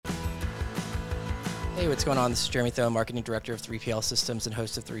Hey, what's going on? This is Jeremy Tho, Marketing Director of 3PL Systems and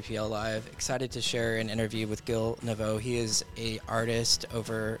host of 3PL Live. Excited to share an interview with Gil Naveau. He is an artist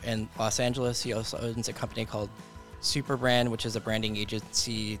over in Los Angeles. He also owns a company called Superbrand, which is a branding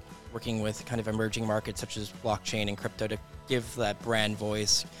agency working with kind of emerging markets such as blockchain and crypto to give that brand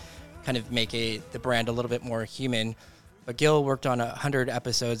voice, kind of make the brand a little bit more human. But Gil worked on 100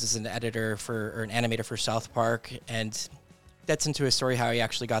 episodes as an editor or an animator for South Park, and gets into his story how he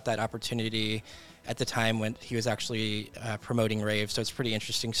actually got that opportunity at the time when he was actually promoting Rave. So it's a pretty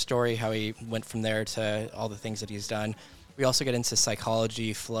interesting story how he went from there to all the things that he's done. We also get into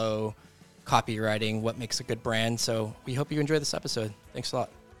psychology, flow, copywriting, what makes a good brand. So we hope you enjoy this episode. Thanks a lot.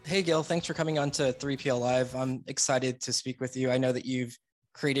 Hey, Gil, thanks for coming on to 3PL Live. I'm excited to speak with you. I know that you've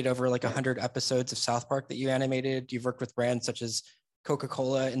created over like 100 episodes of South Park that you animated. You've worked with brands such as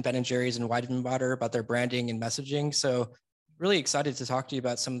Coca-Cola and Ben & Jerry's and Weidenbacher about their branding and messaging. So really excited to talk to you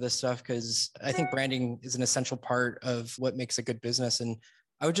about some of this stuff because I think branding is an essential part of what makes a good business. And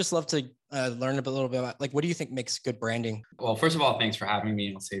I would just love to learn a little bit about, like, what do you think makes good branding? Well, first of all, thanks for having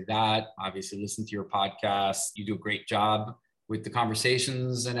me. I'll say that. Obviously, listen to your podcast. You do a great job with the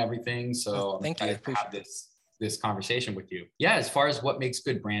conversations and everything. So Thank you. I'm excited to have this conversation with you. Yeah, as far as what makes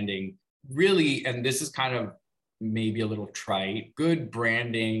good branding, really, and this is kind of maybe a little trite, good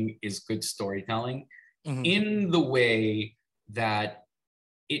branding is good storytelling in the way that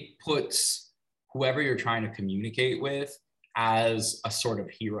it puts whoever you're trying to communicate with as a sort of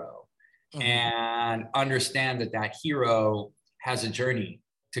hero and understand that that hero has a journey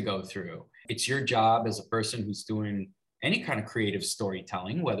to go through. It's your job as a person who's doing any kind of creative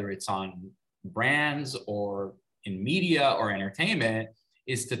storytelling, whether it's on brands or in media or entertainment,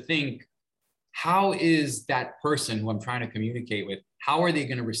 is to think, how is that person who I'm trying to communicate with, how are they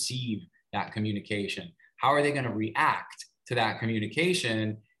going to receive that communication? How are they going to react to that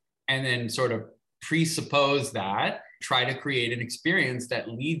communication? And then sort of presuppose that, try to create an experience that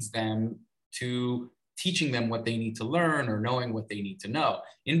leads them to teaching them what they need to learn or knowing what they need to know.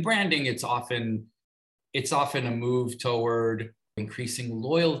 In branding, it's often a move toward increasing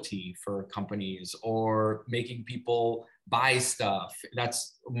loyalty for companies or making people buy stuff.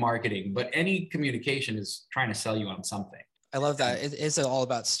 That's marketing, but any communication is trying to sell you on something. I love that. It is all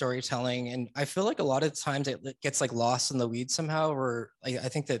about storytelling. And I feel like a lot of times it gets like lost in the weeds somehow, where I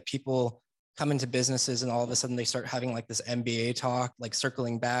think that people come into businesses and all of a sudden they start having like this MBA talk, like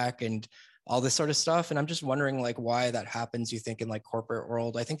circling back and all this sort of stuff. And I'm just wondering like why that happens, you think, in like corporate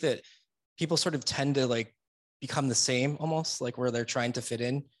world. I think that people sort of tend to like become the same almost, like where they're trying to fit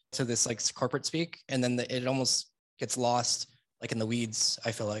in to this like corporate speak. And then it almost gets lost like in the weeds,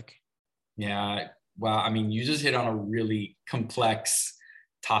 I feel like. Yeah. Well, I mean, you just hit on a really complex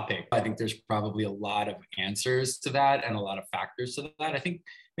topic. I think there's probably a lot of answers to that and a lot of factors to that. I think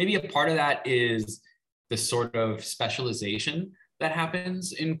maybe a part of that is the sort of specialization that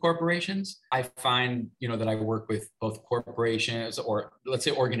happens in corporations. I find, that I work with both corporations or let's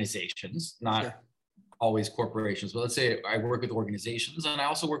say organizations, not always corporations, but let's say I work with organizations and I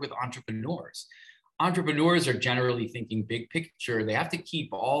also work with entrepreneurs. Entrepreneurs are generally thinking big picture. They have to keep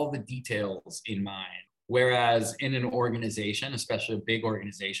all the details in mind. Whereas in an organization, especially a big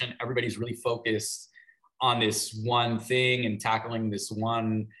organization, everybody's really focused on this one thing and tackling this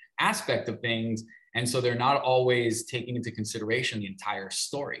one aspect of things. And so they're not always taking into consideration the entire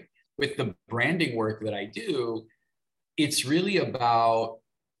story. With the branding work that I do, it's really about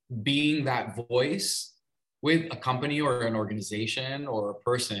being that voice with a company or an organization or a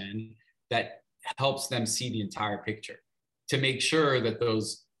person that helps them see the entire picture, to make sure that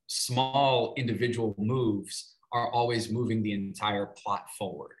those small individual moves are always moving the entire plot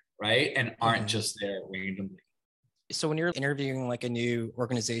forward, right? And aren't just there randomly. So when you're interviewing like a new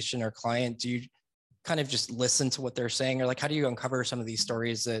organization or client, do you kind of just listen to what they're saying? Or like, how do you uncover some of these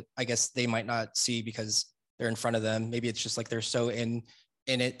stories that I guess they might not see because they're in front of them? Maybe it's just like they're so in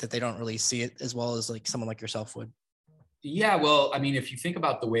it that they don't really see it as well as like someone like yourself would. Yeah, well, I mean, if you think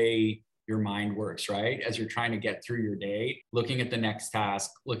about the way your mind works, right? As you're trying to get through your day, looking at the next task,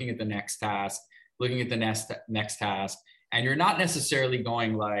 looking at the next task, looking at the next task, and you're not necessarily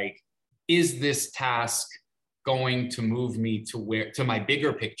going like, is this task going to move me to my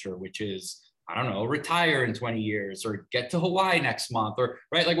bigger picture, which is, I don't know, retire in 20 years or get to Hawaii next month, or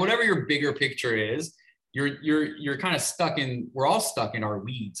right, like whatever your bigger picture is. You're kind of we're all stuck in our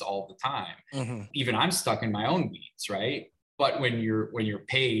weeds all the time. Even I'm stuck in my own weeds, right? But when you're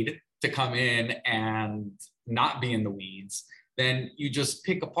paid to come in and not be in the weeds, then you just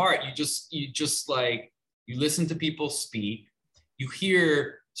pick apart. You listen to people speak, you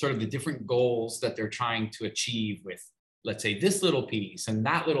hear sort of the different goals that they're trying to achieve with let's say this little piece and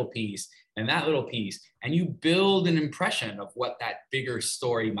that little piece and that little piece, and you build an impression of what that bigger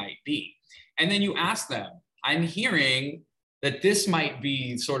story might be. And then you ask them, I'm hearing that this might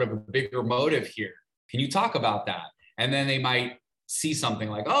be sort of a bigger motive here. Can you talk about that? And then they might see something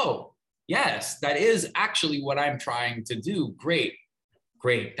like, oh, yes, that is actually what I'm trying to do. Great,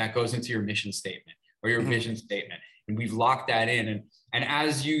 great. That goes into your mission statement or your vision statement. And we've locked that in. And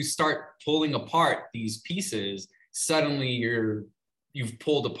as you start pulling apart these pieces, suddenly you've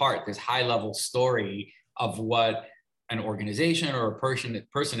pulled apart this high level story of what an organization or a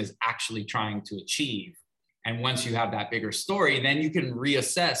person is actually trying to achieve. And once you have that bigger story, then you can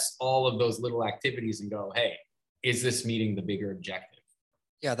reassess all of those little activities and go, hey, is this meeting the bigger objective?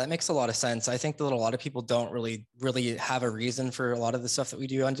 Yeah, that makes a lot of sense. I think that a lot of people don't really have a reason for a lot of the stuff that we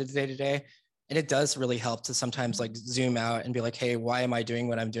do on the day to day. And it does really help to sometimes like zoom out and be like, hey, why am I doing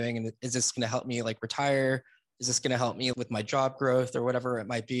what I'm doing? And is this going to help me like retire? Is this going to help me with my job growth or whatever it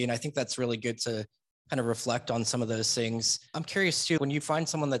might be? And I think that's really good to kind of reflect on some of those things. I'm curious too, when you find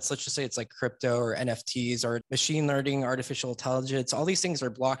someone that's, let's just say it's like crypto or NFTs or machine learning, artificial intelligence, all these things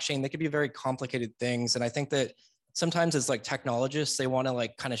are blockchain. They could be very complicated things. And I think that sometimes as like technologists, they want to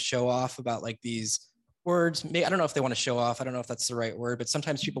like kind of show off about like these words. I don't know if they want to show off. I don't know if that's the right word, but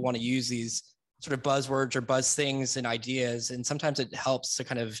sometimes people want to use these sort of buzzwords or buzz things and ideas. And sometimes it helps to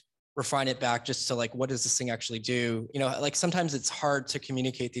kind of refine it back just to like, what does this thing actually do? You know, like sometimes it's hard to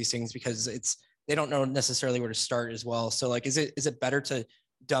communicate these things because they don't know necessarily where to start as well. So like, is it better to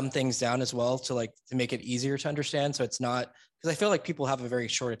dumb things down as well to make it easier to understand? So it's not, because I feel like people have a very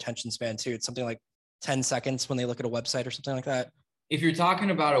short attention span too. It's something like 10 seconds when they look at a website or something like that. If you're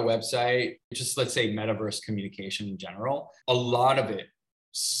talking about a website, just let's say metaverse communication in general, a lot of it,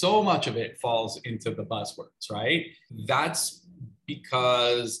 so much of it falls into the buzzwords, right? That's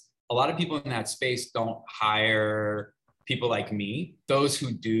because a lot of people in that space don't hire people like me. Those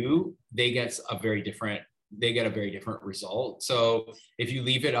who do, they get a very different result. So if you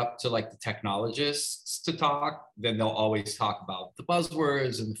leave it up to like the technologists to talk, then they'll always talk about the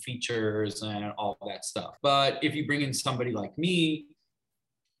buzzwords and the features and all that stuff. But if you bring in somebody like me,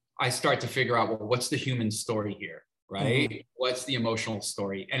 I start to figure out, well, what's the human story here, right? Mm-hmm. What's the emotional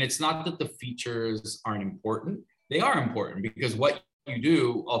story? And it's not that the features aren't important. They are important because what you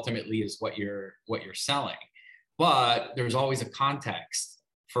do ultimately is what you're selling. But there's always a context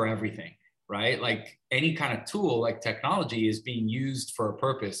for everything, right? Like any kind of tool, like technology is being used for a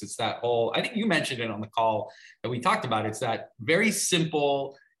purpose. It's that whole, I think you mentioned it on the call that we talked about. It's that very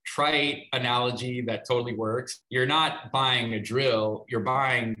simple, trite analogy that totally works. You're not buying a drill, you're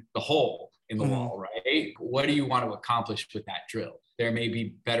buying the hole in the wall, right? What do you want to accomplish with that drill? There may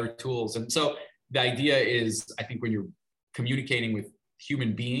be better tools. And so the idea is, I think when you're communicating with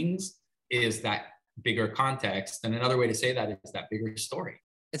human beings, is that bigger context. And another way to say that is that bigger story.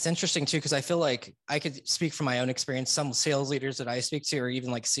 It's interesting too, because I feel like I could speak from my own experience. Some sales leaders that I speak to, or even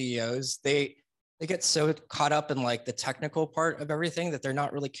like CEOs, they get so caught up in like the technical part of everything that they're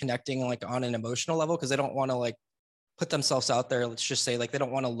not really connecting like on an emotional level, because they don't want to like put themselves out there. Let's just say like they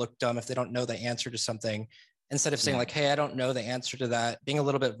don't want to look dumb if they don't know the answer to something. Instead of saying like, hey, I don't know the answer to that, being a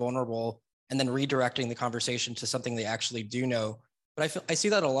little bit vulnerable and then redirecting the conversation to something they actually do know. But I see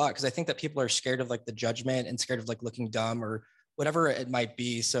that a lot because I think that people are scared of like the judgment and scared of like looking dumb or whatever it might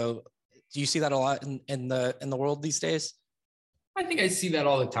be. So do you see that a lot in the world these days? I think I see that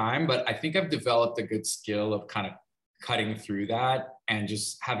all the time, but I think I've developed a good skill of kind of cutting through that and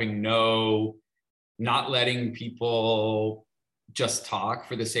just having not letting people just talk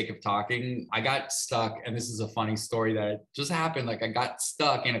for the sake of talking. I got stuck, and this is a funny story that just happened. Like I got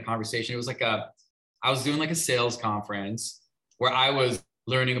stuck in a conversation. It was like I was doing like a sales conference where I was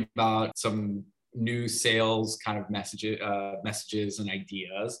learning about some new sales kind of messages and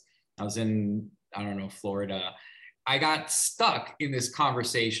ideas. I was in, I don't know, Florida. I got stuck in this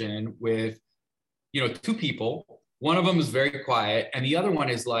conversation with, two people. One of them is very quiet, and the other one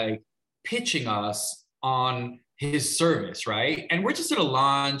is like pitching us on his service, right? And we're just at a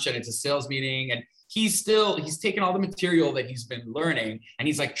lunch, and it's a sales meeting, and he's taking all the material that he's been learning, and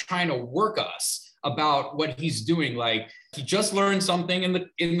he's like trying to work us about what he's doing. Like he just learned something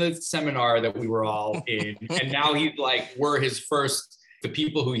in the seminar that we were all in, and now we're the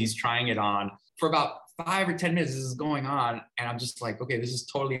people who he's trying it on for about 5 or 10 minutes. This is going on, and I'm just like, okay, this is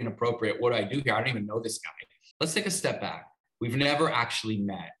totally inappropriate. What do I do here? I don't even know this guy. Let's take a step back. We've never actually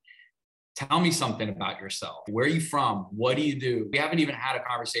met. Tell me something about yourself. Where are you from? What do you do? We haven't even had a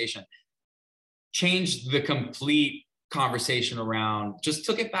conversation. Changed the complete conversation around, just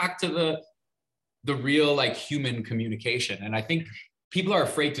took it back to the real like human communication. And I think people are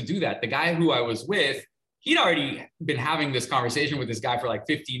afraid to do that. The guy who I was with, he'd already been having this conversation with this guy for like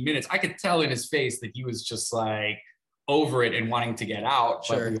 15 minutes. I could tell in his face that he was just like over it and wanting to get out,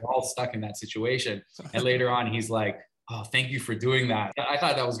 but we were all stuck in that situation. And later on, he's like, oh, thank you for doing that. I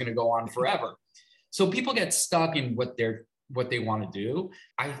thought that was going to go on forever. So people get stuck in what they want to do.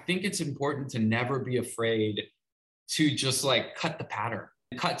 I think it's important to never be afraid to just like cut the pattern,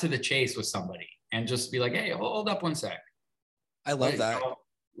 cut to the chase with somebody and just be like, hey, hold up one sec. I love that.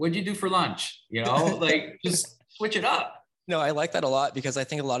 What'd you do for lunch? You know, like just switch it up. No, I like that a lot because I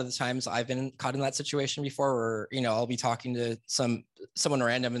think a lot of the times I've been caught in that situation before where, you know, I'll be talking to someone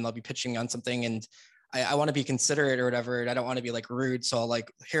random and they'll be pitching me on something and I want to be considerate or whatever. And I don't want to be like rude. So I'll like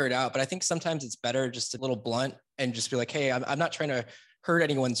hear it out. But I think sometimes it's better just a little blunt and just be like, hey, I'm not trying to hurt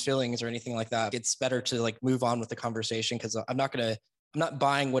anyone's feelings or anything like that. It's better to like move on with the conversation because I'm not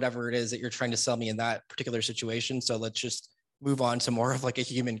buying whatever it is that you're trying to sell me in that particular situation. So let's just move on to more of like a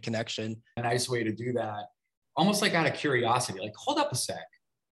human connection. A nice way to do that, almost like out of curiosity, like, hold up a sec.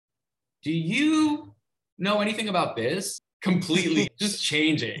 Do you know anything about this? Completely just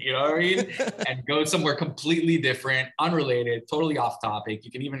change it, you know what I mean? And go somewhere completely different, unrelated, totally off topic.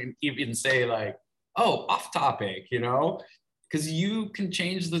 You can even say like, oh, off topic, you know, because you can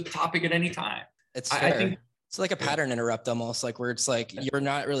change the topic at any time. It's fair. I think it's like a pattern interrupt almost, like where it's like you're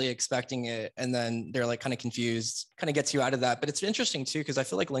not really expecting it and then they're like kind of confused, kind of gets you out of that. But it's interesting too, because I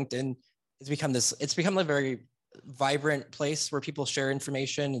feel like LinkedIn has become a very vibrant place where people share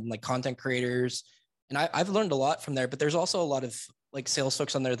information and like content creators. And I've learned a lot from there, but there's also a lot of like sales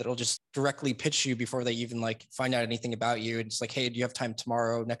folks on there that'll just directly pitch you before they even like find out anything about you. It's like, hey, do you have time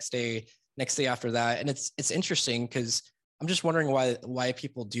tomorrow, next day after that? And it's interesting because I'm just wondering why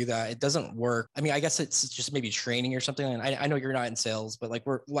people do that. It doesn't work. I mean, I guess it's just maybe training or something. And I know you're not in sales, but like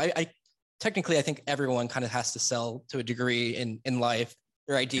I think everyone kind of has to sell to a degree in life,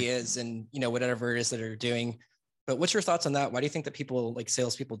 their ideas and, you know, whatever it is that they're doing. But what's your thoughts on that? Why do you think that people like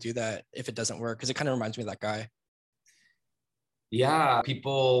salespeople do that if it doesn't work? Because it kind of reminds me of that guy. Yeah,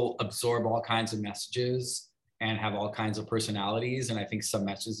 people absorb all kinds of messages and have all kinds of personalities. And I think some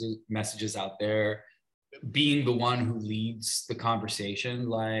messages out there, being the one who leads the conversation,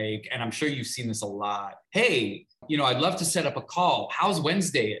 like, and I'm sure you've seen this a lot. Hey, you know, I'd love to set up a call. How's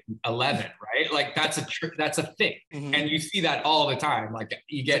Wednesday at 11, right? Like that's a thing. Mm-hmm. And you see that all the time. Like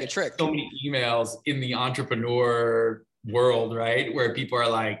you get so many emails in the entrepreneur world, right? Where people are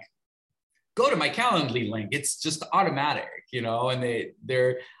like, go to my Calendly link. It's just automatic, you know, and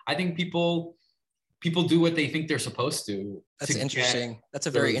I think people do what they think they're supposed to. That's interesting. That's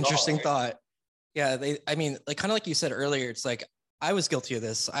a very interesting thought. Yeah. I mean, like kind of like you said earlier, it's like, I was guilty of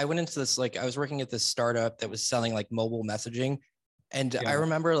this. I went into this, like I was working at this startup that was selling like mobile messaging. And I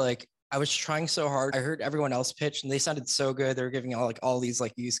remember like, I was trying so hard. I heard everyone else pitch and they sounded so good. They were giving all these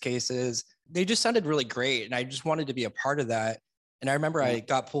like use cases. They just sounded really great. And I just wanted to be a part of that. And I remember I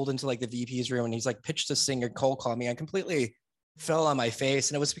got pulled into like the VP's room and he's like pitched this thing or cold call me. I completely fell on my face.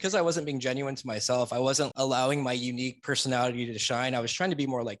 And it was because I wasn't being genuine to myself. I wasn't allowing my unique personality to shine. I was trying to be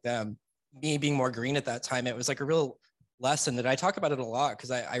more like them. Me being more green at that time, it was like a real lesson that I talk about it a lot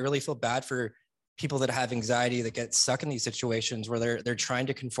because I really feel bad for people that have anxiety that get stuck in these situations where they're trying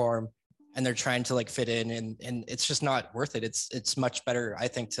to conform and they're trying to like fit in and it's just not worth it. It's much better, I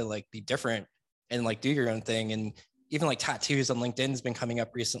think, to like be different and like do your own thing. And even like tattoos on LinkedIn has been coming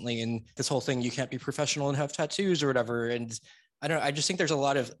up recently and this whole thing, you can't be professional and have tattoos or whatever. And I just think there's a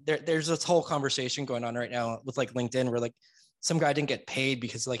lot of there's this whole conversation going on right now with like LinkedIn where like some guy didn't get paid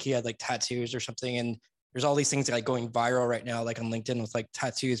because like he had like tattoos or something. And there's all these things like going viral right now, like on LinkedIn with like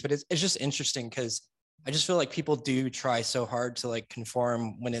tattoos, but it's just interesting because I just feel like people do try so hard to like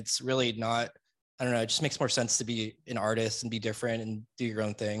conform when it's really not. I don't know. It just makes more sense to be an artist and be different and do your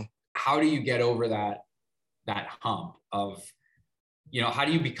own thing. How do you get over that hump of, you know, how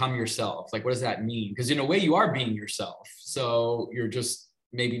do you become yourself? Like, what does that mean? Because in a way you are being yourself. So you're just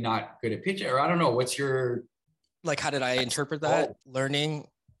maybe not good at pitching, or I don't know. What's your, like, how did I interpret that? Learning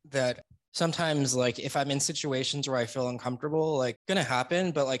that sometimes, like, if I'm in situations where I feel uncomfortable, like, gonna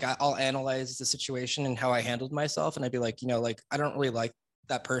happen, but like, I'll analyze the situation and how I handled myself. And I'd be like, you know, like, I don't really like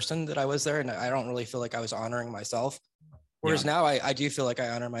that person that I was there. And I don't really feel like I was honoring myself. Whereas now I do feel like I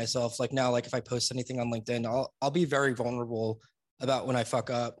honor myself. Like now, like if I post anything on LinkedIn, I'll be very vulnerable about when I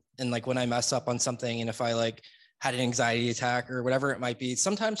fuck up and like when I mess up on something. And if I like had an anxiety attack or whatever it might be,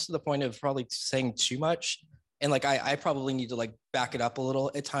 sometimes to the point of probably saying too much. And like, I probably need to like back it up a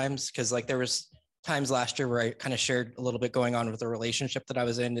little at times. Cause like there was times last year where I kind of shared a little bit going on with a relationship that I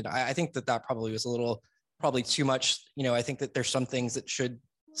was in. And I think that probably was probably too much. You know, I think that there's some things that should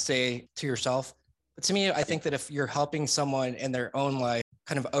stay to yourself. But to me, I think that if you're helping someone in their own life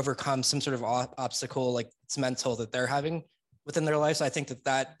kind of overcome some sort of obstacle, like it's mental, that they're having within their lives. I think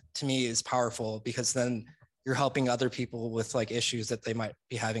that to me is powerful, because then you're helping other people with like issues that they might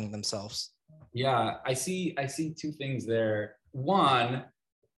be having themselves. Yeah, I see two things there. One,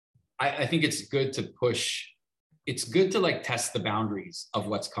 I think it's good to push, it's good to like test the boundaries of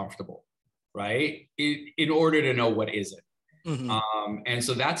what's comfortable, right? In order to know what isn't. Mm-hmm. And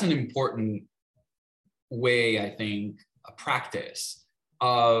so that's an important way, I think, a practice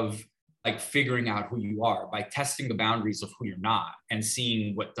of like figuring out who you are by testing the boundaries of who you're not and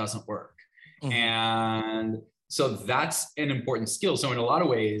seeing what doesn't work. Mm-hmm. And so that's an important skill. So in a lot of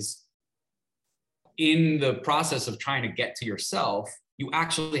ways, in the process of trying to get to yourself, you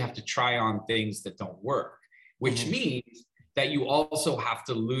actually have to try on things that don't work, which Mm-hmm. means that you also have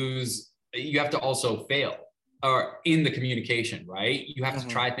to you have to also fail or in the communication, right? You have to Mm-hmm.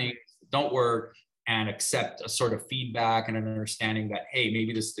 try things that don't work and accept a sort of feedback and an understanding that, hey,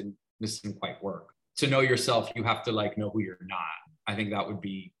 maybe this didn't quite work. To know yourself, you have to like know who you're not. I think that would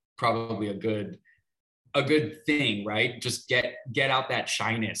be probably a good thing, right? Just get out that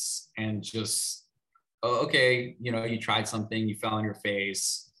shyness and just, oh, okay, you tried something, you fell on your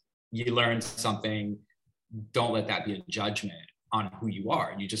face, you learned something. Don't let that be a judgment on who you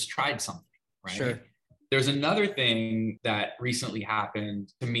are. You just tried something, right? Sure. There's another thing that recently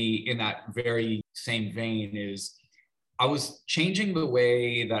happened to me in that very same vein is I was changing the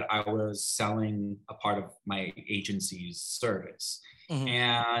way that I was selling a part of my agency's service. Mm-hmm.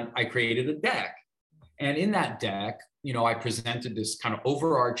 And I created a deck. And in that deck, I presented this kind of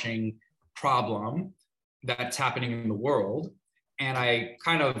overarching problem that's happening in the world. And I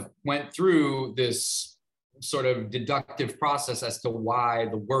kind of went through this sort of deductive process as to why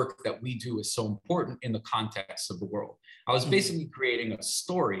the work that we do is so important in the context of the world. I was basically creating a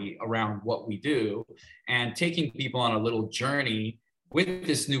story around what we do and taking people on a little journey with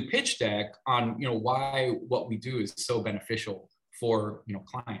this new pitch deck on, why what we do is so beneficial for,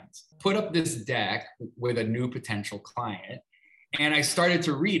 clients. Put up this deck with a new potential client, and I started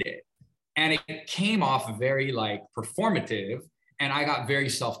to read it. And it came off very like performative, and I got very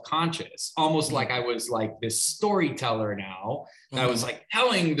self-conscious, almost like I was like this storyteller now. That was like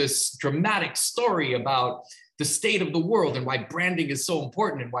telling this dramatic story about the state of the world and why branding is so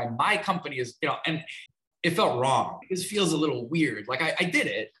important and why my company is, and it felt wrong. This feels a little weird. Like I did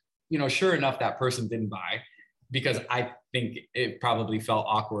it, sure enough, that person didn't buy, because I think it probably felt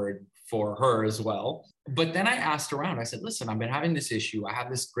awkward for her as well. But then I asked around, I said, listen, I've been having this issue. I have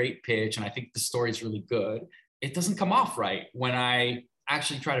this great pitch and I think the story is really good. It doesn't come off right when I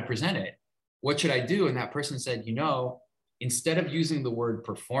actually try to present it. What should I do? And that person said, instead of using the word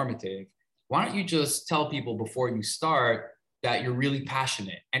performative, why don't you just tell people before you start that you're really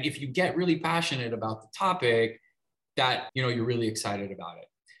passionate? And if you get really passionate about the topic, that, you're really excited about it.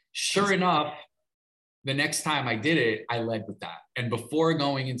 Sure enough, the next time I did it, I led with that. And before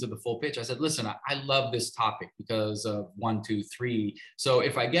going into the full pitch, I said, listen, I love this topic because of 1, 2, 3. So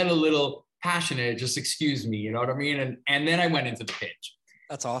if I get a little passionate, just excuse me, you know what I mean? And then I went into the pitch.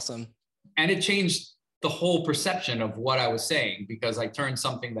 That's awesome. And it changed the whole perception of what I was saying, because I turned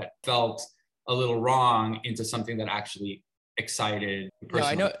something that felt a little wrong into something that actually excited the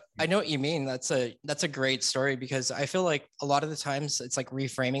person. No, I know what you mean. That's a great story, because I feel like a lot of the times it's like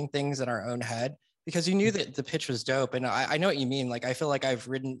reframing things in our own head, because you knew that the pitch was dope. And I know what you mean. Like, I feel like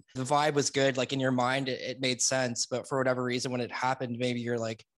the vibe was good. Like in your mind, it made sense. But for whatever reason, when it happened, maybe you're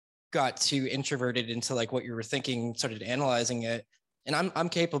like, got too introverted into like what you were thinking, started analyzing it. And I'm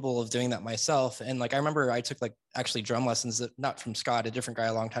capable of doing that myself. And like, I remember I took like actually drum lessons, not from Scott, a different guy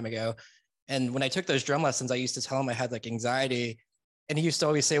a long time ago. And when I took those drum lessons, I used to tell him I had like anxiety. And he used to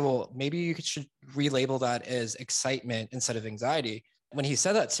always say, well, maybe you should relabel that as excitement instead of anxiety. When he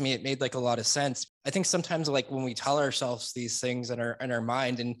said that to me, it made like a lot of sense. I think sometimes like when we tell ourselves these things in our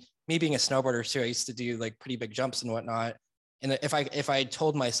mind, and me being a snowboarder too, I used to do like pretty big jumps and whatnot. And if I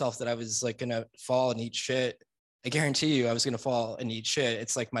told myself that I was like going to fall and eat shit, I guarantee you I was going to fall and eat shit.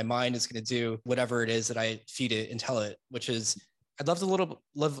 It's like my mind is going to do whatever it is that I feed it and tell it, which is, I'd love to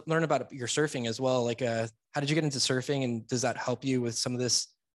learn about your surfing as well. Like, how did you get into surfing, and does that help you with some of this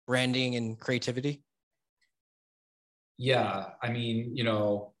branding and creativity? Yeah. I mean,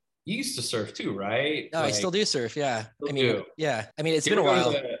 you used to surf too, right? No, I still do surf. Yeah. I mean, do. yeah. I mean, it's been a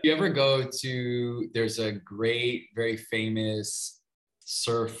while. You ever go to, there's a great, very famous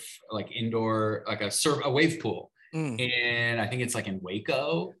surf, like indoor, like a wave pool. And I think it's like in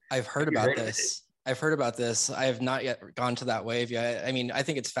Waco. I've heard about this. I've heard about this. I have not yet gone to that wave yet. I mean, I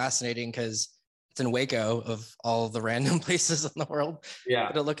think it's fascinating because it's in Waco of all the random places in the world.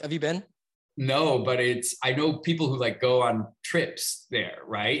 Yeah. But have you been? No, but I know people who like go on trips there,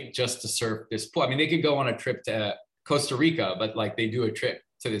 right? Just to surf this pool. I mean, they could go on a trip to Costa Rica, but like they do a trip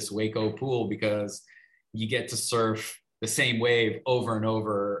to this Waco pool because you get to surf the same wave over and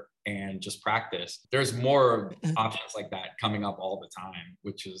over and just practice. There's more options like that coming up all the time,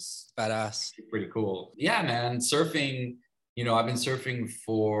 which is Badass. pretty cool. Yeah, man. Surfing, I've been surfing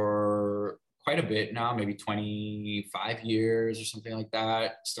for quite a bit now, maybe 25 years or something like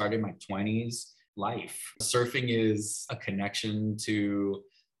that. Started in my 20s. Life. Surfing is a connection to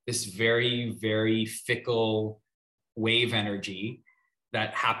this very, very fickle wave energy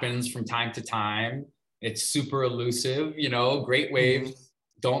that happens from time to time. It's super elusive, great waves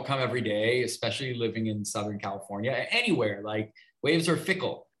don't come every day, especially living in Southern California. Anywhere, like waves are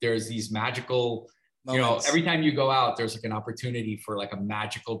fickle. There's these magical moments. Every time you go out, there's like an opportunity for like a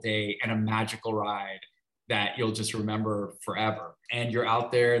magical day and a magical ride that you'll just remember forever. And you're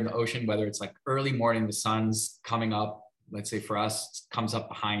out there in the ocean, whether it's like early morning, the sun's coming up, let's say for us, comes up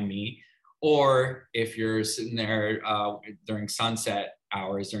behind me, or if you're sitting there during sunset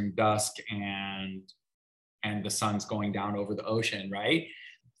hours, during dusk, and the sun's going down over the ocean, right?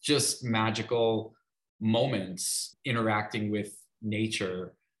 Just magical moments interacting with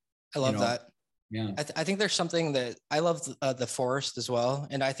nature. I love that. Yeah. I think there's something that I love the forest as well.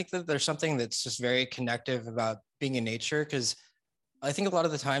 And I think that there's something that's just very connective about being in nature. Cause I think a lot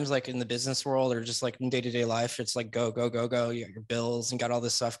of the times, like in the business world or just like in day-to-day life, it's like go, go, go, go. You got your bills and got all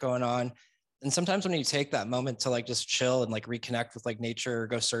this stuff going on. And sometimes when you take that moment to like just chill and like reconnect with like nature or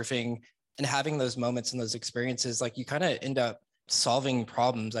go surfing and having those moments and those experiences, like you kind of end up solving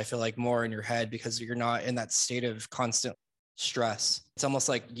problems, I feel like, more in your head because you're not in that state of constant stress. It's almost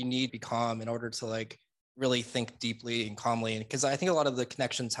like you need to be calm in order to like really think deeply and calmly. And because I think a lot of the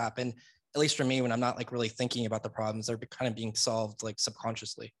connections happen, at least for me, when I'm not like really thinking about the problems, they're kind of being solved like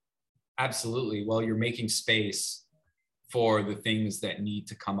subconsciously. Absolutely. Well, you're making space for the things that need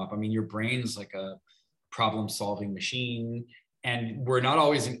to come up. I mean, your brain's like a problem solving machine, and we're not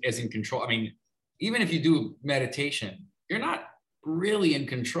always as in control. I mean, even if you do meditation, you're not really in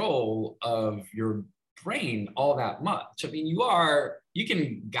control of your brain all that much. I mean, you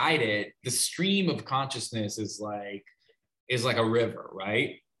can guide it. The stream of consciousness is like a river,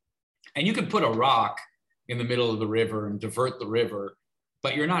 right? And you can put a rock in the middle of the river and divert the river,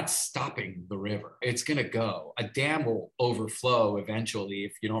 but you're not stopping the river. It's going to go. A dam will overflow eventually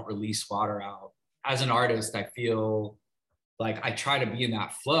if you don't release water out. As an artist, I feel like I try to be in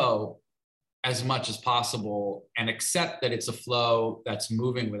that flow as much as possible and accept that it's a flow that's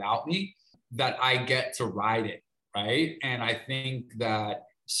moving without me, that I get to ride it, right? And I think that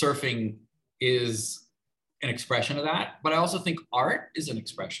surfing is an expression of that, but I also think art is an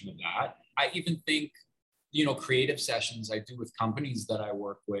expression of that. I even think, creative sessions I do with companies that I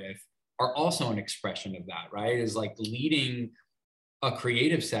work with are also an expression of that, right? Is like leading a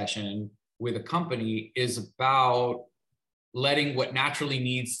creative session with a company is about letting what naturally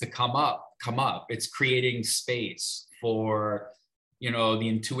needs to come up. It's creating space for, the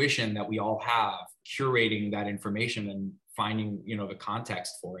intuition that we all have, curating that information and finding, the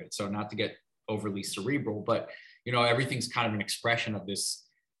context for it. So not to get overly cerebral, but, everything's kind of an expression of this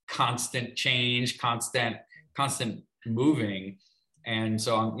constant change, constant moving. And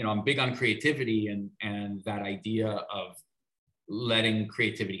so I'm big on creativity and that idea of letting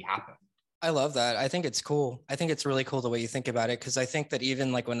creativity happen. I love that. I think it's cool. I think it's really cool the way you think about it. Cause I think that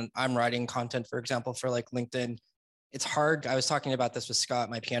even like when I'm writing content, for example, for like LinkedIn, it's hard. I was talking about this with Scott,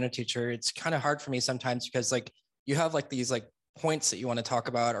 my piano teacher. It's kind of hard for me sometimes because like you have like these like points that you want to talk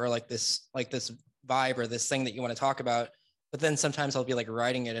about or like this vibe or this thing that you want to talk about. But then sometimes I'll be like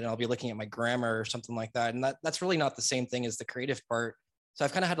writing it and I'll be looking at my grammar or something like that. And that's really not the same thing as the creative part. So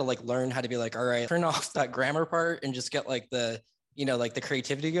I've kind of had to like learn how to be like, all right, turn off that grammar part and just get like the like the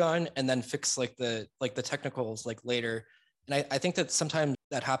creativity going and then fix like the technicals like later. And I think that sometimes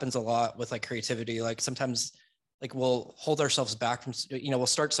that happens a lot with like creativity. Like sometimes like we'll hold ourselves back from, we'll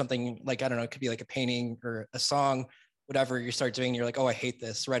start something like, I don't know, it could be like a painting or a song, whatever you start doing. You're like, oh, I hate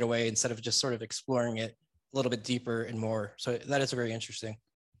this right away, instead of just sort of exploring it a little bit deeper and more. So that is very interesting.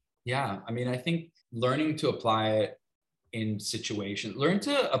 Yeah. I mean, I think learning to apply it in situations, learn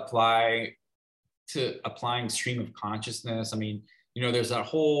to applying stream of consciousness. I mean, there's that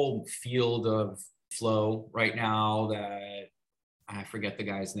whole field of flow right now that I forget the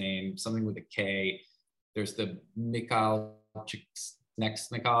guy's name, something with a K. There's the Mikhail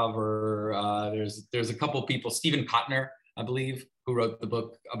Csikszentmihalyi, or there's a couple people, Stephen Kotler, I believe, who wrote the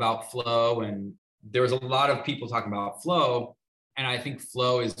book about flow. And there was a lot of people talking about flow. And I think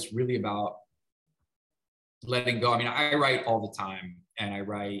flow is really about letting go. I mean, I write all the time and I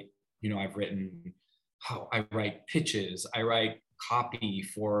write I've written, how I write pitches, I write copy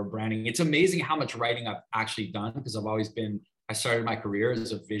for branding. It's amazing how much writing I've actually done, because I started my career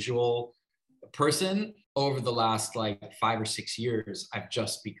as a visual person. Over the last like 5 or 6 years, I've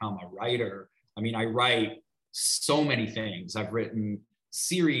just become a writer. I mean, I write so many things. I've written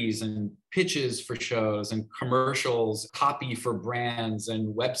series and pitches for shows and commercials, copy for brands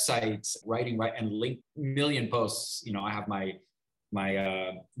and websites, writing, right, and link million posts. I have my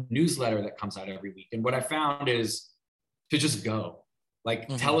newsletter that comes out every week. And what I found is to just go, like,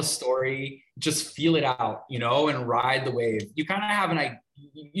 tell a story, just feel it out, and ride the wave. You kind of have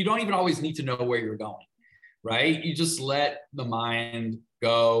you don't even always need to know where you're going, right? You just let the mind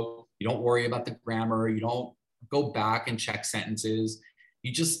go. You don't worry about the grammar. You don't go back and check sentences.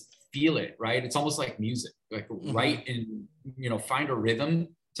 You just feel it, right? It's almost like music, like write and, find a rhythm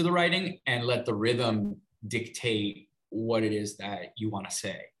to the writing and let the rhythm dictate what it is that you want to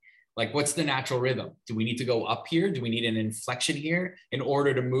say. Like, what's the natural rhythm? Do we need to go up here? Do we need an inflection here in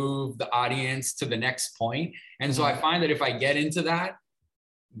order to move the audience to the next point? And so I find that if I get into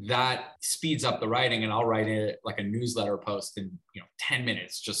that speeds up the writing, and I'll write it like a newsletter post in 10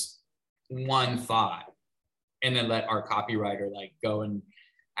 minutes, just one thought, and then let our copywriter like go and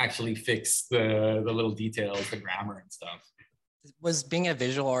actually fix the little details, the grammar and stuff. Was being a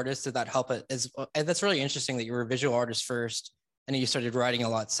visual artist, did that help it? And that's really interesting that you were a visual artist first and you started writing a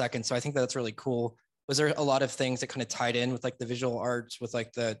lot second. So I think that's really cool. Was there a lot of things that kind of tied in with like the visual arts, with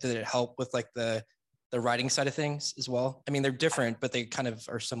like did it help with like the writing side of things as well? I mean, they're different, but they kind of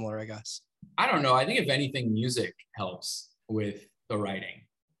are similar, I guess. I don't know. I think if anything, music helps with the writing,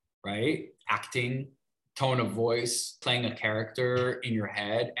 right? Acting, tone of voice, playing a character in your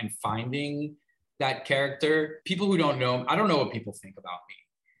head and finding that character. People who don't know, I don't know what people think about me,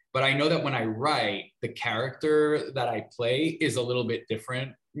 but I know that when I write, the character that I play is a little bit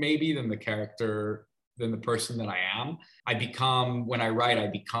different maybe than the person that I am. When I write, I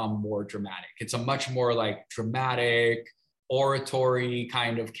become more dramatic. It's a much more like dramatic, oratory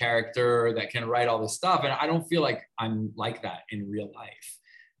kind of character that can write all this stuff. And I don't feel like I'm like that in real life.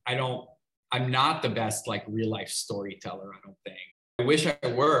 I'm not the best like real life storyteller, I don't think. I wish I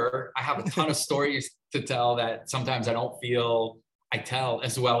were. I have a ton of stories to tell that sometimes I don't feel I tell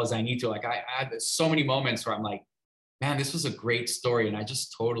as well as I need to. Like I had so many moments where I'm like, man, this was a great story, and I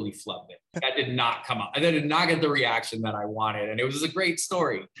just totally flubbed it. That did not come out. I did not get the reaction that I wanted, and it was a great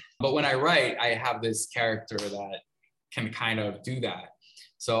story. But when I write, I have this character that can kind of do that.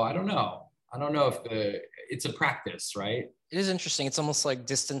 So I don't know. I don't know if it's a practice, right? It is interesting. It's almost like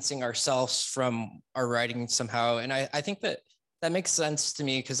distancing ourselves from our writing somehow. And I think that makes sense to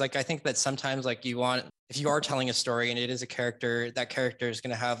me, because like I think that sometimes like if you are telling a story and it is a character, that character is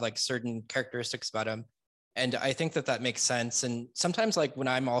going to have like certain characteristics about him. And I think that makes sense. And sometimes like when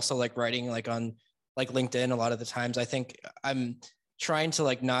I'm also like writing like on like LinkedIn, a lot of the times I think I'm trying to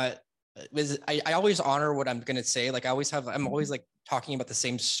like not, I always honor what I'm going to say. Like I'm always like talking about the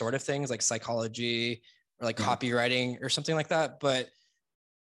same sort of things like psychology or like copywriting or something like that. But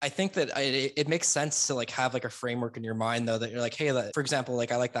I think that it makes sense to like have like a framework in your mind though, that you're like, hey, for example,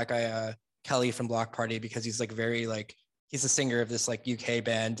 like I like that guy, Kelly from Block Party, because he's like very like, he's the singer of this like UK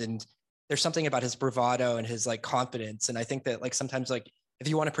band, and there's something about his bravado and his like confidence. And I think that like sometimes like if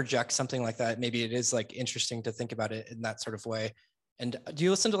you want to project something like that, maybe it is like interesting to think about it in that sort of way. And do you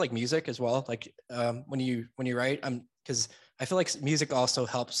listen to like music as well? Like when you write, because I feel like music also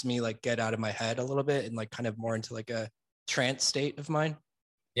helps me like get out of my head a little bit and like kind of more into like a trance state of mind.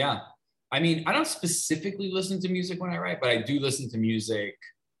 Yeah. I mean, I don't specifically listen to music when I write, but I do listen to music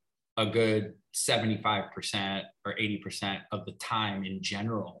a good 75% or 80% of the time in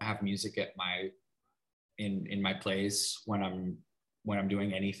general. I have music at in my place when I'm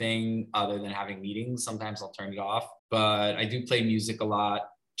doing anything other than having meetings. Sometimes I'll turn it off, but I do play music a lot.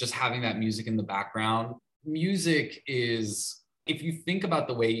 Just having that music in the background. Music is, if you think about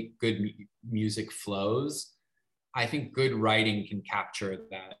the way good music flows, I think good writing can capture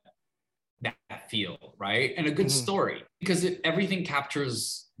that feel, right? And a good story, because everything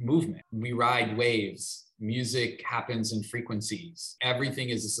captures movement. We ride waves. Music happens in frequencies. Everything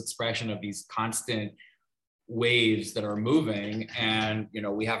is this expression of these constant waves that are moving. And,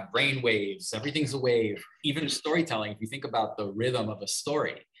 we have brain waves. Everything's a wave. Even storytelling, if you think about the rhythm of a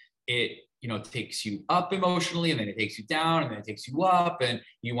story, it takes you up emotionally, and then it takes you down, and then it takes you up, and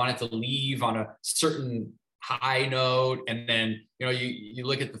you want it to leave on a certain high note. And then, you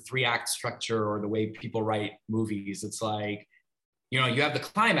look at the 3-act structure or the way people write movies. It's like, you have the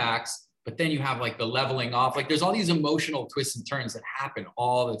climax, but then you have like the leveling off. Like there's all these emotional twists and turns that happen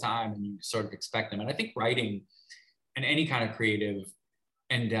all the time, and you sort of expect them. And I think writing and any kind of creative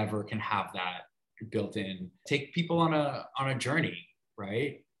endeavor can have that built in. Take people on a journey,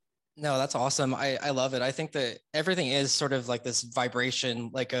 right? No, that's awesome. I love it. I think that everything is sort of like this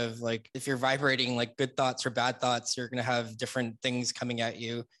vibration, like of like if you're vibrating like good thoughts or bad thoughts, you're gonna have different things coming at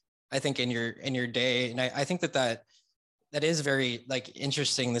you. I think in your day, and I think that that is very like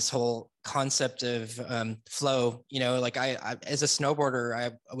interesting. This whole concept of flow. You know, like I as a snowboarder,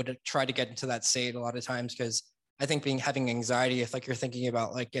 I would try to get into that state a lot of times because I think having anxiety, if like you're thinking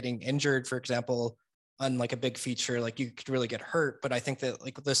about like getting injured, for example, on like a big feature, like you could really get hurt. But I think that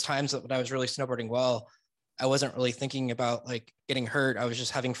like those times that when I was really snowboarding well, I wasn't really thinking about like getting hurt. I was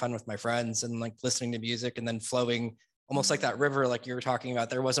just having fun with my friends and like listening to music and then flowing almost like that river, like you were talking about.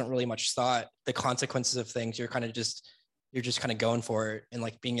 There wasn't really much thought, the consequences of things. You're just kind of going for it and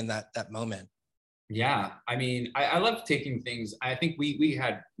like being in that moment. Yeah. I mean, I love taking things. I think we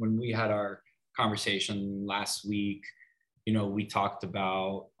had, when we had our conversation last week, you know, we talked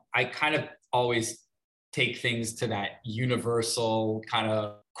about, I kind of always take things to that universal kind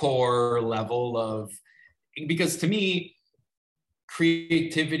of core level of, because to me,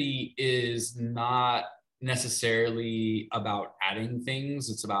 creativity is not necessarily about adding things.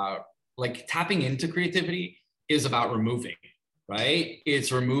 It's about like tapping into creativity is about removing, right?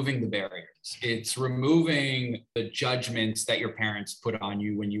 It's removing the barriers. It's removing the judgments that your parents put on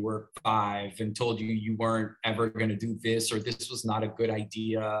you when you were 5 and told you you weren't ever going to do this, or this was not a good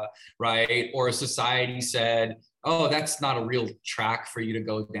idea, right? Or a society said, oh, that's not a real track for you to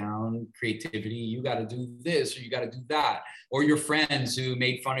go down, creativity. You got to do this or you got to do that. Or your friends who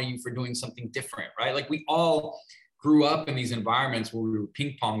made fun of you for doing something different, right? Like we all grew up in these environments where we were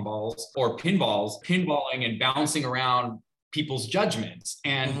ping pong balls or pinballs, pinballing and bouncing around people's judgments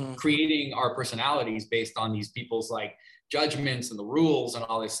and creating our personalities based on these people's like judgments and the rules and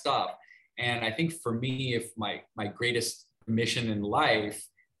all this stuff. And I think for me, if my greatest mission in life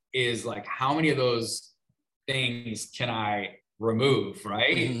is like, how many of those things can I remove,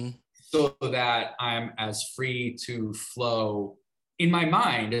 right? So that I'm as free to flow in my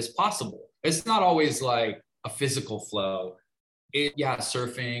mind as possible. It's not always like a physical flow. Yeah,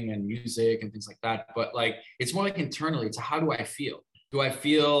 surfing and music and things like that, but like it's more like internally. It's how do I feel? Do I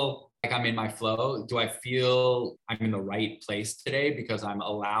feel like I'm in my flow? Do I feel I'm in the right place today because I'm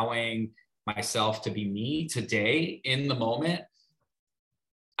allowing myself to be me today in the moment?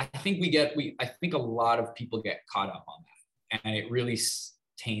 I think I think a lot of people get caught up on that, and it really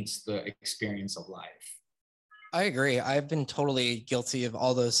taints the experience of life. I agree. I've been totally guilty of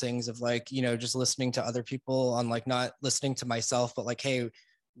all those things of like, you know, just listening to other people on like not listening to myself, but like, hey,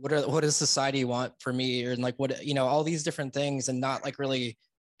 what does society want for me? Or like what, you know, all these different things and not like really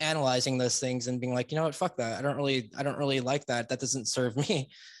analyzing those things and being like, you know what, fuck that. I don't really like that. That doesn't serve me.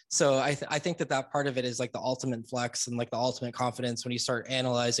 So I think that part of it is like the ultimate flex and like the ultimate confidence when you start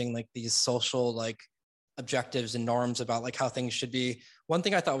analyzing like these social like objectives and norms about like how things should be. One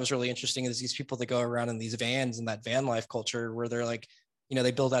thing I thought was really interesting is these people that go around in these vans and that van life culture where they're like, you know,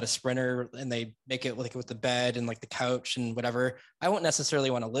 they build out a Sprinter and they make it like with the bed and like the couch and whatever. I won't necessarily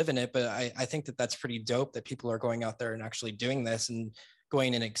want to live in it, but I think that that's pretty dope that people are going out there and actually doing this and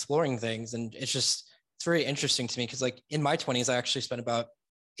going and exploring things. And it's very interesting to me because like in my 20s, I actually spent about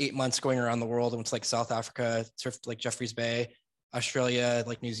 8 months going around the world and went to like South Africa, surfed like Jeffreys Bay, Australia,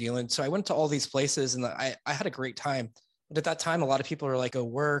 like New Zealand. So I went to all these places and I had a great time. But at that time, a lot of people are like, go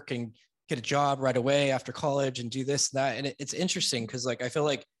work and get a job right away after college and do this, that. And it's interesting because like, I feel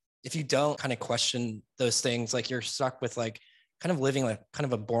like if you don't kind of question those things, like you're stuck with like kind of living like kind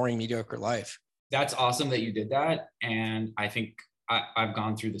of a boring, mediocre life. That's awesome that you did that. And I think I've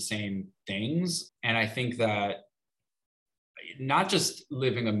gone through the same things. And I think that not just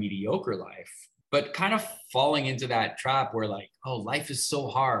living a mediocre life, but kind of falling into that trap where like, oh, life is so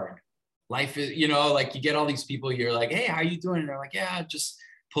hard. Life is, you know, like you get all these people, you're like, hey, how you doing? And they're like, yeah, just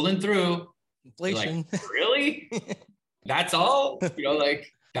pulling through. Inflation. Like, really? That's all? You know, like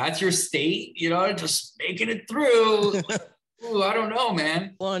that's your state, you know, just making it through. Ooh, I don't know,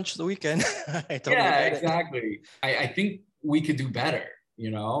 man. Lunch the weekend. I totally yeah, exactly. I think we could do better.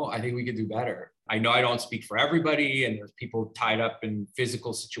 You know, I think we could do better. I know I don't speak for everybody, and there's people tied up in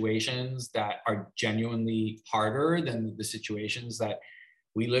physical situations that are genuinely harder than the situations that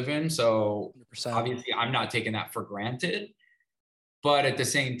we live in. So 100%. Obviously, I'm not taking that for granted. But at the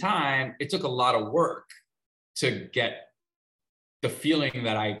same time, it took a lot of work to get the feeling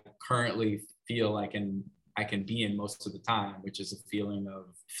that I currently feel like I can be in most of the time, which is a feeling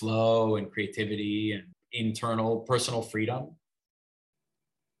of flow and creativity and internal personal freedom.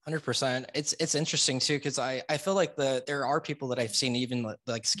 100%. It's interesting too, because I feel like there are people that I've seen, even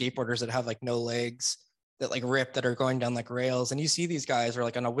like skateboarders that have like no legs that like rip that are going down like rails. And you see these guys are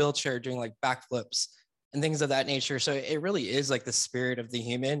like on a wheelchair doing like backflips and things of that nature. So it really is like the spirit of the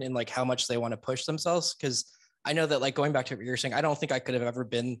human and like how much they want to push themselves. Cause I know that like going back to what you're saying, I don't think I could have ever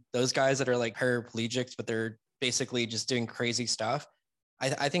been those guys that are like paraplegics, but they're basically just doing crazy stuff.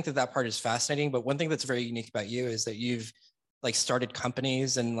 I think that that part is fascinating. But one thing that's very unique about you is that you've like started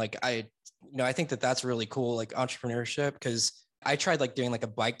companies and like I think that that's really cool, like entrepreneurship. Because I tried like doing like a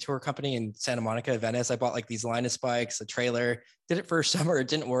bike tour company in Santa Monica, Venice. I bought like these Linus bikes, a trailer, did it for a summer. It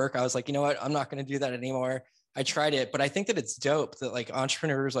didn't work. I was like, you know what? I'm not going to do that anymore. I tried it, but I think that it's dope that like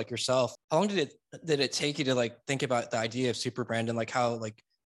entrepreneurs like yourself, how long did it take you to like think about the idea of super brand and like how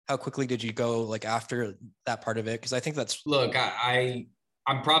quickly did you go like after that part of it? Cause I think that's Look,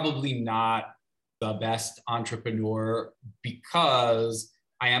 I'm probably not the best entrepreneur because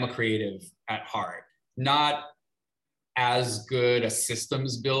I am a creative at heart. Not as good a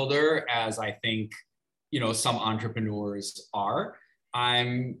systems builder as I think, some entrepreneurs are.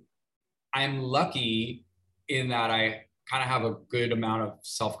 I'm lucky in that I kind of have a good amount of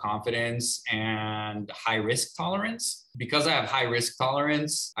self-confidence and high risk tolerance. Because I have high risk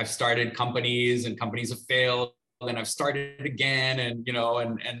tolerance, I've started companies and companies have failed and I've started again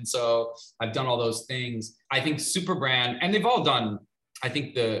and so I've done all those things. I think Superbrand, and they've all done, I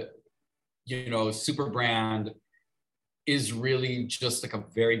think Superbrand is really just like a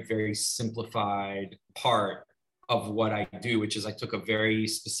very, very simplified part of what I do, which is I took a very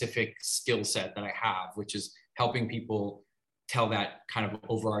specific skill set that I have, which is helping people tell that kind of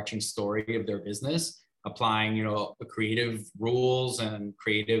overarching story of their business, applying, the creative rules and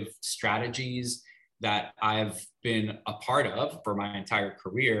creative strategies that I've been a part of for my entire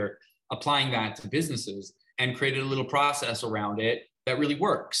career, applying that to businesses and created a little process around it that really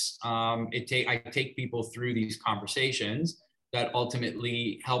works. I take people through these conversations that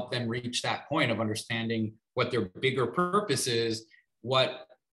ultimately help them reach that point of understanding what their bigger purpose is, what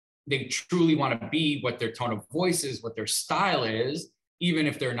they truly want to be, what their tone of voice is, what their style is, even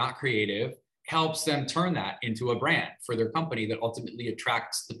if they're not creative, helps them turn that into a brand for their company that ultimately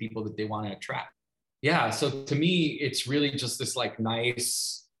attracts the people that they want to attract. Yeah, so to me, it's really just this like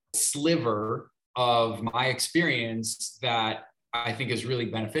nice sliver of my experience that I think is really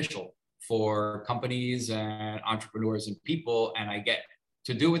beneficial for companies and entrepreneurs and people. And I get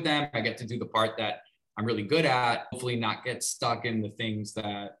to do with them. I get to do the part that I'm really good at, hopefully not get stuck in the things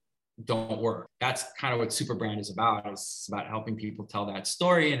that don't work. That's kind of what Superbrand is about. It's about helping people tell that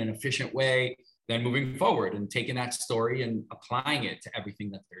story in an efficient way, then moving forward and taking that story and applying it to everything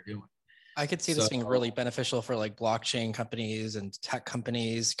that they're doing. I could see this being really beneficial for like blockchain companies and tech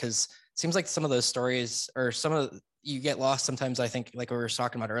companies, because it seems like some of those stories or you get lost sometimes. I think like we were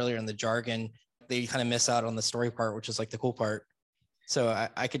talking about earlier in the jargon, they kind of miss out on the story part, which is like the cool part. So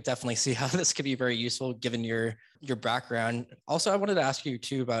I could definitely see how this could be very useful given your background. Also, I wanted to ask you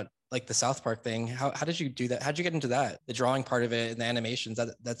too about like the South Park thing. How did you do that? How did you get into that? The drawing part of it and the animations,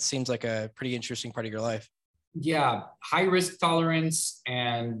 that seems like a pretty interesting part of your life. Yeah, high risk tolerance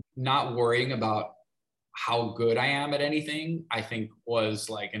and not worrying about how good I am at anything, I think was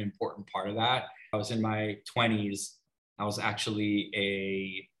like an important part of that. I was in my 20s. I was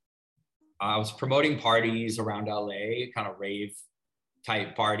actually I was promoting parties around LA, kind of rave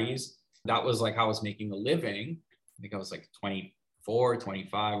type parties. That was like how I was making a living. I think I was like 24,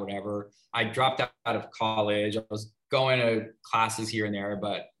 25, whatever. I dropped out of college. I was going to classes here and there,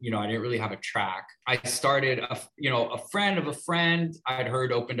 but I didn't really have a track. I started a friend of a friend I'd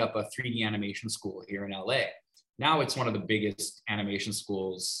heard opened up a 3D animation school here in LA. Now it's one of the biggest animation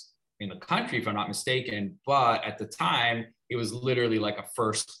schools in the country, if I'm not mistaken. But at the time, it was literally like a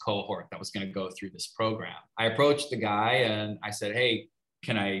first cohort that was going to go through this program. I approached the guy and I said, hey,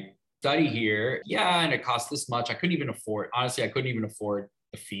 can I study here? Yeah, and it costs this much. I couldn't even afford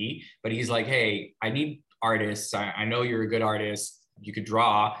the fee. But he's like, hey, I need artists. I know you're a good artist. You could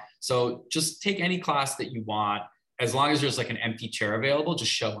draw. So just take any class that you want. As long as there's like an empty chair available,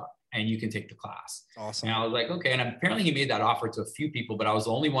 just show up and you can take the class. Awesome. And I was like, okay. And apparently he made that offer to a few people, but I was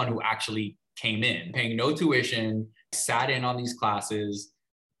the only one who actually came in, paying no tuition, sat in on these classes,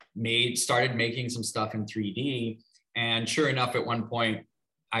 started making some stuff in 3D. And sure enough, at one point,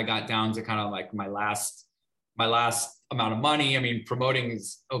 I got down to kind of like my last amount of money. I mean, promoting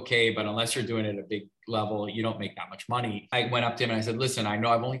is okay, but unless you're doing it at a big level, you don't make that much money. I went up to him and I said, listen, I know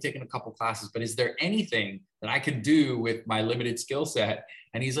I've only taken a couple classes, but is there anything that I could do with my limited skill set?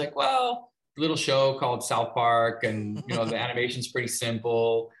 And he's like, well, a little show called South Park, and the animation's pretty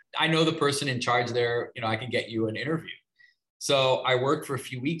simple. I know the person in charge there, I can get you an interview. So I worked for a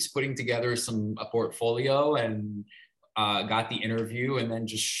few weeks putting together a portfolio and got the interview. And then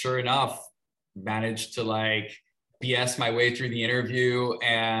just sure enough, managed to like BS my way through the interview,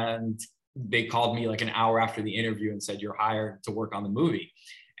 and they called me like an hour after the interview and said, you're hired to work on the movie.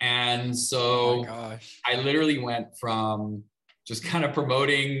 And Oh my so gosh. I literally went from just kind of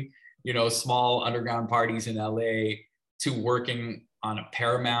promoting, small underground parties in LA to working on a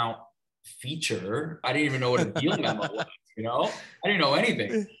Paramount feature. I didn't even know what a deal memo was, I didn't know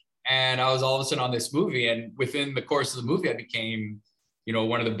anything. And I was all of a sudden on this movie. And within the course of the movie, I became,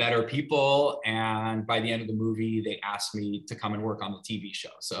 one of the better people. And by the end of the movie, they asked me to come and work on the TV show.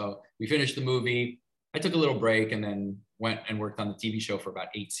 So we finished the movie. I took a little break and then went and worked on the TV show for about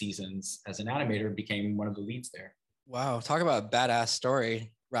 8 seasons as an animator and became one of the leads there. Wow. Talk about a badass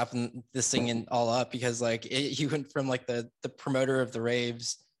story, wrapping this thing in all up, because like you went from like the promoter of the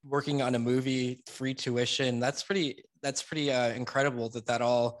raves, working on a movie, free tuition. That's pretty incredible that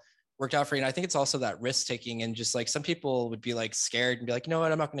all worked out for you. And I think it's also that risk taking, and just like some people would be like scared and be like, you know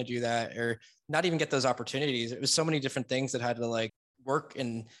what, I'm not going to do that, or not even get those opportunities. It was so many different things that had to like work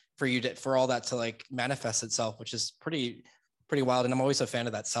and for all that to like manifest itself, which is pretty wild. And I'm always a fan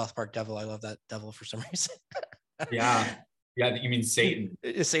of that South Park devil. I love that devil for some reason. Yeah. You mean Satan?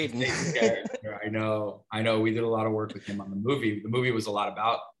 Satan. I know. We did a lot of work with him on the movie. The movie was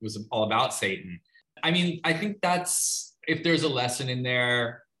all about Satan. I mean, I think that's, if there's a lesson in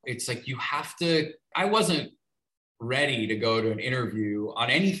there, it's like I wasn't ready to go to an interview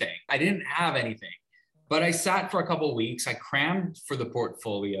on anything. I didn't have anything, but I sat for a couple of weeks. I crammed for the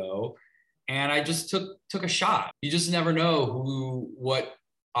portfolio and I just took a shot. You just never know what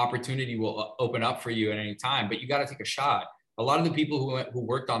opportunity will open up for you at any time, but you got to take a shot. A lot of the people who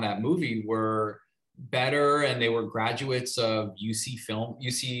worked on that movie were better, and they were graduates of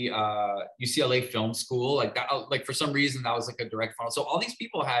UCLA Film School. Like that, like for some reason that was like a direct funnel. So all these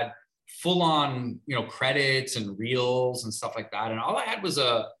people had full on, credits and reels and stuff like that. And all I had was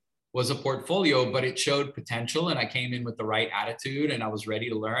a portfolio, but it showed potential. And I came in with the right attitude and I was ready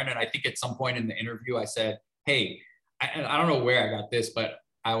to learn. And I think at some point in the interview, I said, hey, I don't know where I got this, but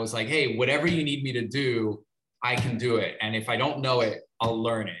I was like, hey, whatever you need me to do, I can do it. And if I don't know it, I'll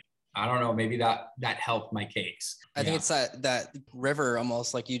learn it. I don't know, maybe that helped my case. I think it's that river,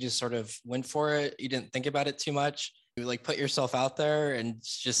 almost like you just sort of went for it. You didn't think about it too much. You like put yourself out there and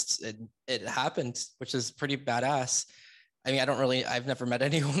just it happened, which is pretty badass. I mean, I've never met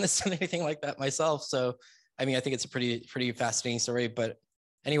anyone that's done anything like that myself. So, I mean, I think it's a pretty fascinating story. But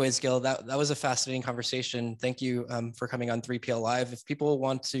anyways, Gil, that was a fascinating conversation. Thank you for coming on 3PL Live. If people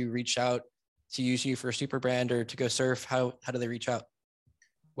want to reach out to use you for a super brand or to go surf, how do they reach out?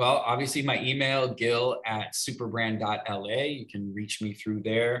 Well, obviously my email, gil@superbrand.la. You can reach me through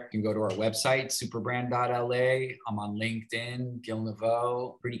there. You can go to our website, superbrand.la. I'm on LinkedIn, Gil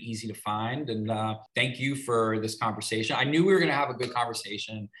Neveu, pretty easy to find. And thank you for this conversation. I knew we were going to have a good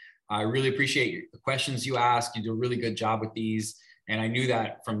conversation. I really appreciate the questions you ask. You do a really good job with these. And I knew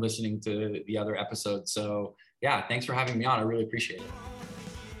that from listening to the other episodes. So yeah, thanks for having me on. I really appreciate it.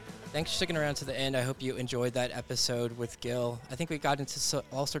 Thanks for sticking around to the end. I hope you enjoyed that episode with Gil. I think we got into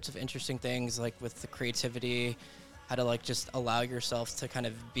all sorts of interesting things, like with the creativity, how to like just allow yourself to kind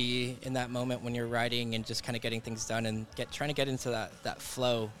of be in that moment when you're writing and just kind of getting things done and trying to get into that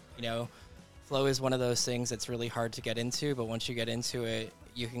flow. Flow is one of those things that's really hard to get into, but once you get into it,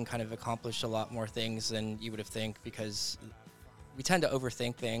 you can kind of accomplish a lot more things than you would have think, because we tend to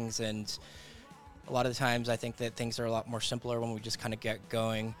overthink things, and a lot of the times I think that things are a lot more simpler when we just kind of get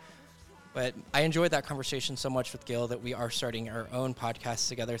going. But I enjoyed that conversation so much with Gil that we are starting our own podcast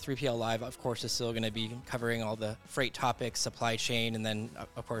together. 3PL Live, of course, is still going to be covering all the freight topics, supply chain, and then,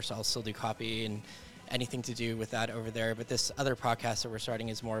 of course, I'll still do copy and anything to do with that over there. But this other podcast that we're starting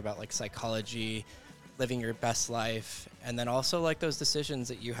is more about like psychology, living your best life, and then also like those decisions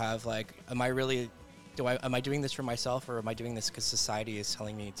that you have, like, am I doing this for myself, or am I doing this because society is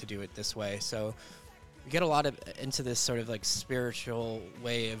telling me to do it this way? So we get a lot into this sort of like spiritual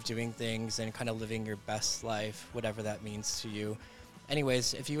way of doing things and kind of living your best life, whatever that means to you.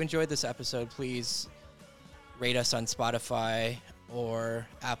 Anyways, if you enjoyed this episode, please rate us on Spotify or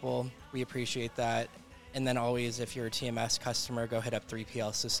Apple. We appreciate that. And then always, if you're a TMS customer, go hit up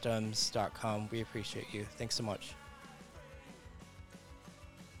 3plsystems.com. We appreciate you. Thanks so much.